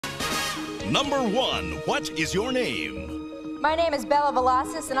Number 1, what is your name? My name is Bella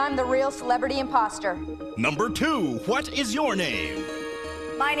Velasquez, and I'm the real celebrity imposter. Number 2, what is your name?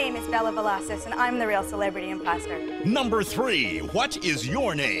 My name is Bella Velasquez, and I'm the real celebrity imposter. Number 3, what is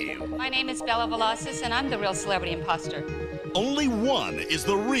your name? My name is Bella Velasquez, and I'm the real celebrity imposter. Only one is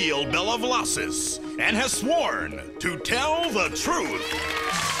the real Bella Velasquez and has sworn to tell the truth.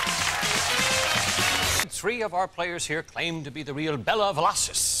 3 of our players here claim to be the real Bella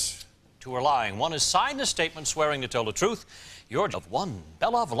Velasquez. 2 are lying. 1 has signed a statement swearing to tell the truth. You're of 1,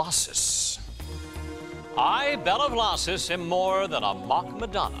 Bella Velasquez. I, Bella Velasquez, am more than a mock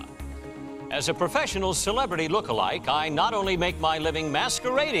Madonna. As a professional celebrity look-alike, I not only make my living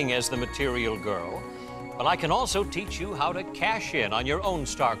masquerading as the material girl, but I can also teach you how to cash in on your own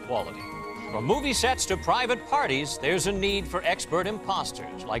star quality. From movie sets to private parties, there's a need for expert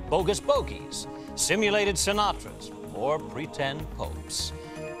imposters like bogus bogies, simulated Sinatras, or pretend popes.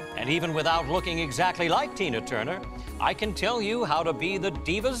 And even without looking exactly like Tina Turner, I can tell you how to be the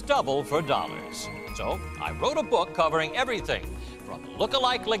diva's double for dollars. So I wrote a book covering everything from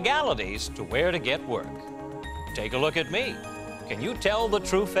look-alike legalities to where to get work. Take a look at me. Can you tell the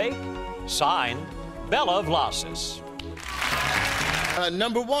true fake? Signed, Bella Velasquez.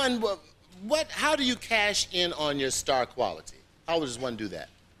 Number 1, how do you cash in on your star quality? How does one do that?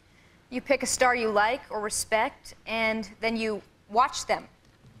 You pick a star you like or respect, and then you watch them.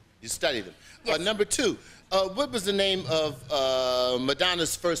 You study them. Yes. Number 2, what was the name of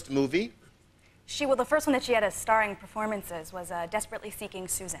Madonna's first movie? Well, the first one that she had as starring performances was Desperately Seeking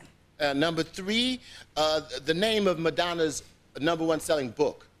Susan. Number 3, the name of Madonna's #1 selling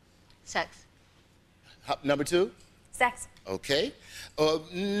book. Sex. Number 2? Sex. Okay.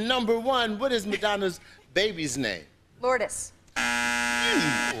 Number 1, what is Madonna's baby's name? Lourdes.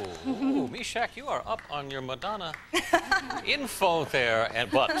 Ooh, Meshach, you are up on your Madonna info there,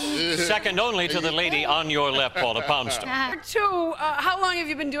 but second only to the lady on your left, Paula Poundstone. Number 2, how long have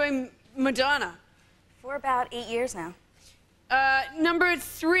you been doing Madonna? For about 8 years now. Number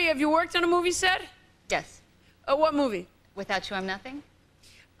 3, have you worked on a movie set? Yes. What movie? Without you, I'm nothing.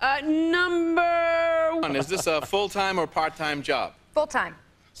 Number 1. Is this a full-time or part-time job? Full-time.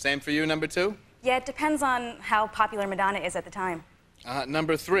 Same for you, number 2? Yeah, it depends on how popular Madonna is at the time.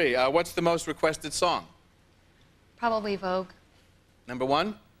 Number 3, what's the most requested song? Probably Vogue. Number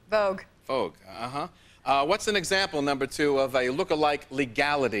 1? Vogue. Vogue, what's an example, number 2, of a look-alike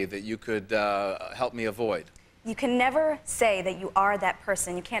legality that you could help me avoid? You can never say that you are that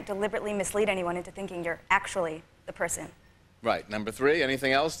person. You can't deliberately mislead anyone into thinking you're actually the person. Right. Number 3,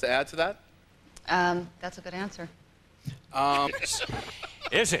 anything else to add to that? That's a good answer.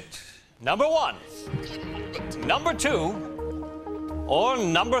 Is it number 1, number 2, or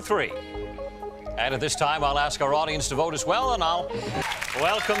number 3? And at this time, I'll ask our audience to vote as well, and I'll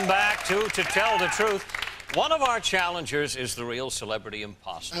welcome back to Tell the Truth. One of our challengers is the real celebrity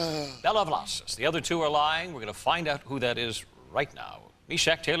imposter, Bella Velasquez. The other 2 are lying. We're going to find out who that is right now.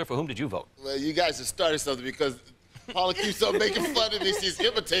 Meshach Taylor, for whom did you vote? Well, you guys have started something because Paula keeps on making fun of me. She's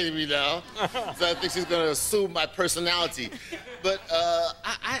imitating me now. So I think she's going to assume my personality. But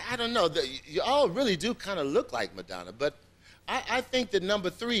I don't know. You all really do kind of look like Madonna. But I think that number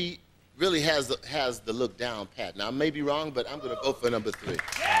 3 really has the look down pat. Now, I may be wrong, but I'm going to vote for number 3. All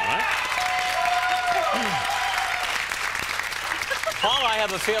right. Paul, I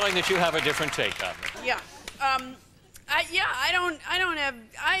have a feeling that you have a different take on it. Yeah. I don't have...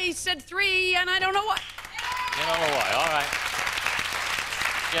 I said 3, and I don't know why. You don't know why. All right.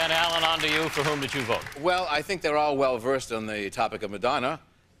 Again, Alan, on to you. For whom did you vote? Well, I think they're all well-versed on the topic of Madonna,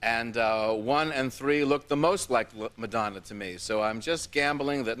 and 1 and 3 look the most like Madonna to me. So I'm just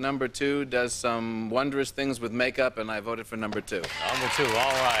gambling that number 2 does some wondrous things with makeup, and I voted for number 2. Number 2.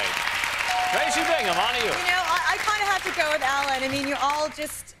 All right. Tracy Bingham, on to you. You know, I kind of have to go with Alan. I mean, you all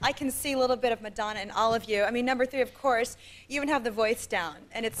just, I can see a little bit of Madonna in all of you. I mean, number 3, of course, you even have the voice down,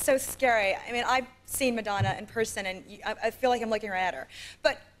 and it's so scary. I mean, I've seen Madonna in person, and I feel like I'm looking right at her.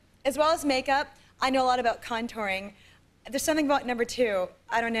 But as well as makeup, I know a lot about contouring. There's something about number 2.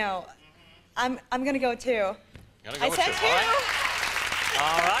 I don't know. I'm going to go with 2. I said 2.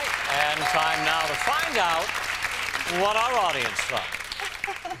 All right. And time now to find out what our audience thought.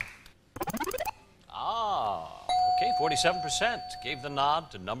 Okay, 47% gave the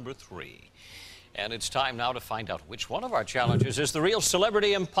nod to number 3. And it's time now to find out which one of our challengers is the real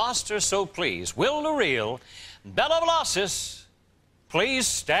celebrity imposter. So please, will the real Bella Velasquez please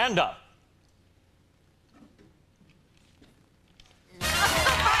stand up?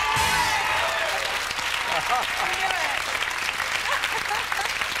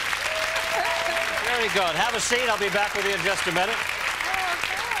 Very good. Have a seat. I'll be back with you in just a minute.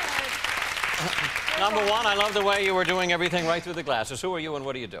 Number one, I love the way you were doing everything right through the glasses. Who are you and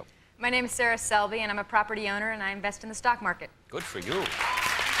what do you do? My name is Sarah Selby, and I'm a property owner, and I invest in the stock market. Good for you.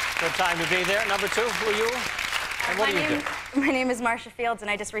 Good time to be there. Number two, who are you? And what do you do? My name is Marcia Fields, and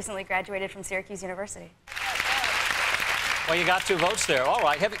I just recently graduated from Syracuse University. Well, you got 2 votes there. All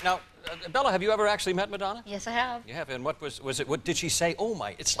right. Now, Bella, have you ever actually met Madonna? Yes, I have. You have. And what was it? What did she say? Oh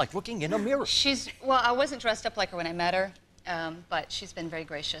my! It's like looking in a mirror. Well, I wasn't dressed up like her when I met her, but she's been very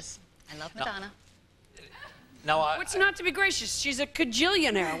gracious. I love Madonna. Now, What's not to be gracious? She's a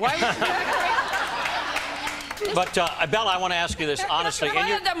cajillionaire. Why would but Bella, I want to ask you this honestly. If I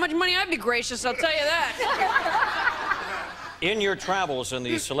had that much money, I'd be gracious, I'll tell you that. In your travels in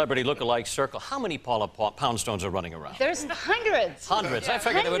the celebrity look-alike circle, how many Paula Poundstones are running around? There's hundreds. Hundreds. I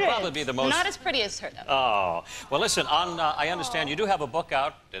figured it would probably be the most. Not as pretty as her, though. Oh. Well, listen, I understand you do have a book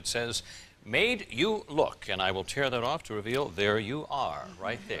out that says, Made You Look, and I will tear that off to reveal there you are,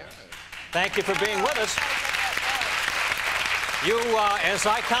 right there. Thank you for being with us. You, as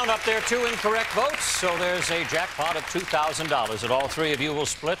I count up there, 2 incorrect votes, so there's a jackpot of $2,000 that all 3 of you will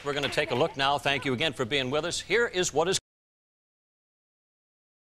split. We're going to take a look now. Thank you again for being with us. Here is what is